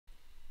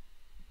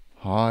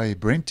Hi,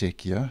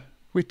 BrenTech here,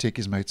 where tech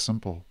is made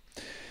simple.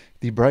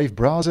 The Brave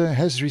browser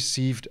has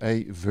received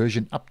a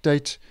version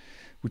update,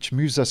 which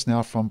moves us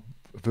now from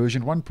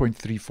version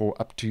 1.34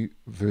 up to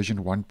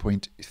version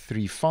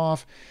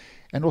 1.35.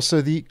 And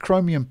also the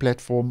Chromium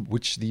platform,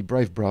 which the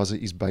Brave browser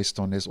is based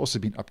on, has also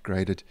been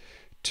upgraded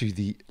to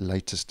the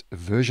latest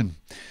version.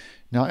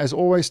 Now, as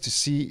always, to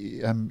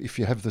see if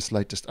you have this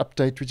latest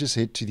update, we just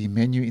head to the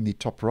menu in the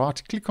top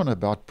right, click on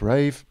About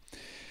Brave,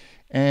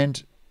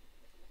 and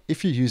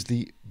if you use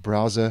the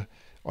browser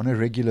on a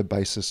regular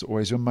basis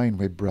or as your main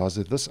web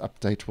browser, this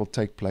update will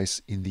take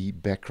place in the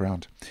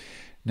background.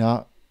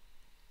 Now,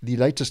 the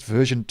latest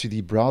version to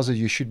the browser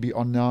you should be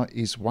on now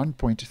is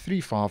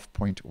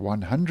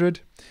 1.35.100,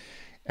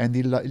 and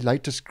the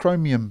latest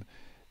Chromium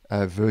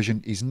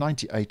version is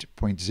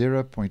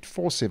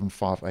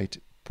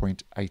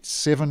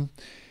 98.0.4758.87.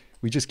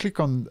 We just click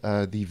on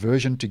the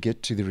version to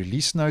get to the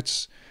release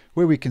notes,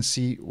 where we can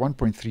see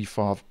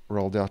 1.35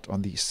 rolled out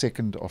on the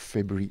 2nd of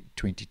February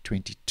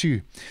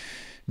 2022.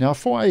 Now,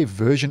 for a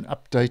version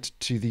update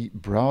to the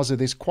browser,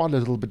 there's quite a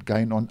little bit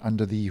going on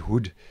under the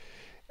hood.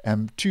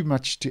 Too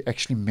much to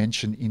actually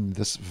mention in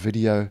this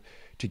video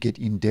to get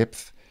in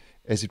depth,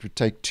 as it would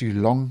take too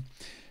long.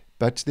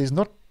 But there's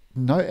no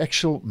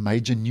actual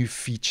major new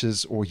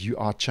features or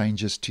UI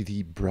changes to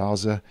the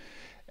browser,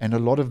 and a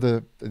lot of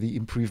the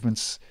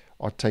improvements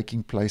are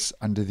taking place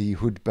under the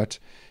hood. But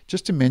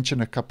just to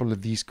mention a couple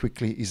of these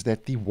quickly is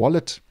that the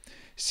wallet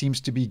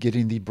seems to be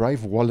getting, the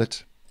Brave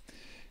wallet,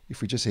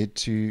 if we just head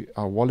to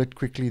our wallet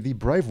quickly, the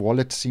Brave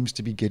wallet seems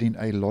to be getting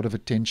a lot of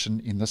attention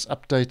in this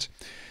update,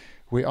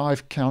 where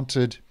I've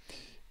counted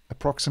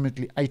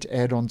approximately 8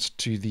 add-ons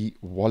to the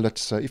wallet.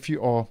 So if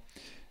you are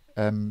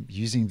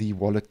using the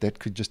wallet, that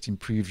could just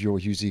improve your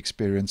user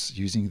experience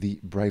using the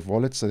Brave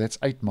wallet. So that's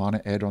 8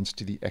 minor add-ons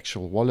to the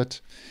actual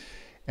wallet.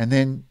 And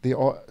then there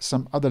are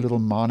some other little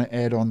minor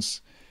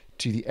add-ons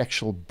to the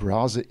actual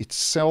browser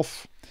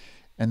itself.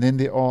 And then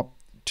there are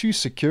 2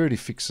 security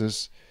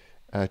fixes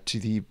to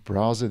the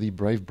browser, the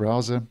Brave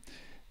browser.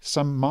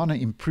 Some minor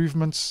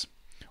improvements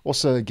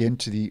also again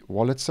to the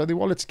wallet. So the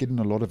wallet's getting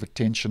a lot of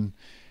attention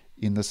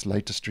in this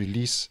latest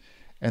release.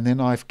 And then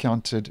I've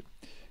counted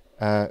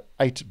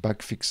 8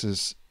 bug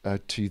fixes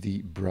to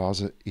the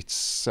browser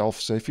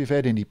itself. So if you've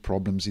had any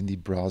problems in the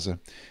browser,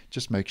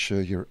 just make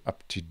sure you're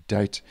up to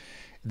date.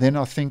 Then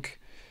I think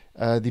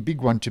the big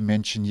one to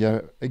mention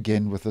here,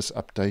 again with this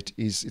update,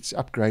 is it's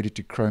upgraded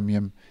to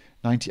Chromium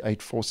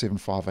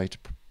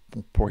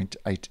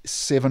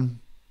 98.4758.87.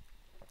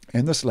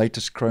 And this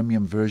latest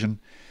Chromium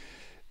version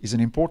is an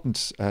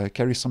important,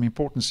 carries some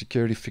important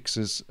security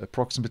fixes,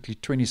 approximately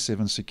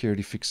 27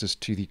 security fixes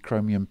to the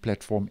Chromium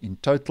platform in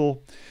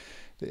total.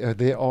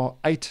 There are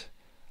 8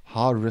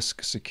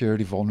 high-risk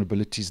security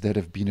vulnerabilities that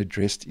have been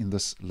addressed in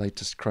this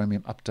latest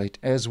Chromium update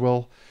as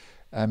well.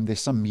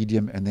 There's some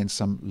medium and then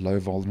some low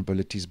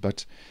vulnerabilities,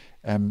 but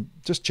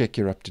just check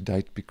you're up to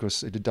date,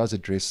 because it does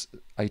address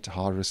 8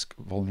 high-risk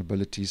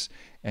vulnerabilities,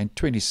 and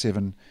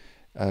 27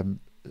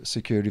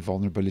 security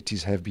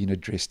vulnerabilities have been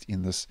addressed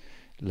in this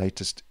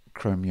latest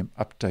Chromium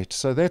update.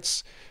 So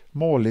that's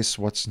more or less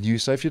what's new.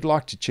 So if you'd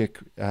like to check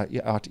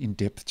out in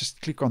depth,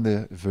 just click on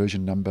the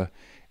version number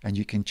and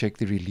you can check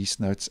the release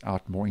notes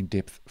out more in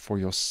depth for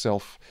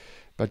yourself.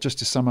 But just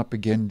to sum up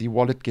again, the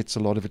wallet gets a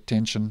lot of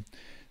attention.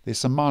 There's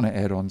some minor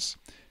add-ons,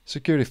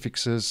 security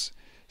fixes,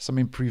 some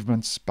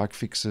improvements, bug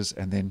fixes,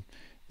 and then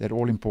that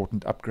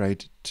all-important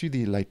upgrade to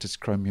the latest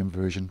Chromium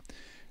version,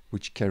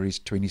 which carries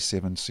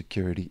 27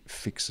 security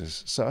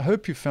fixes. So I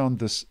hope you found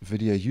this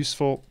video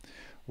useful.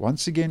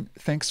 Once again,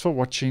 thanks for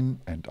watching,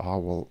 and I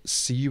will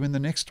see you in the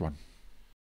next one.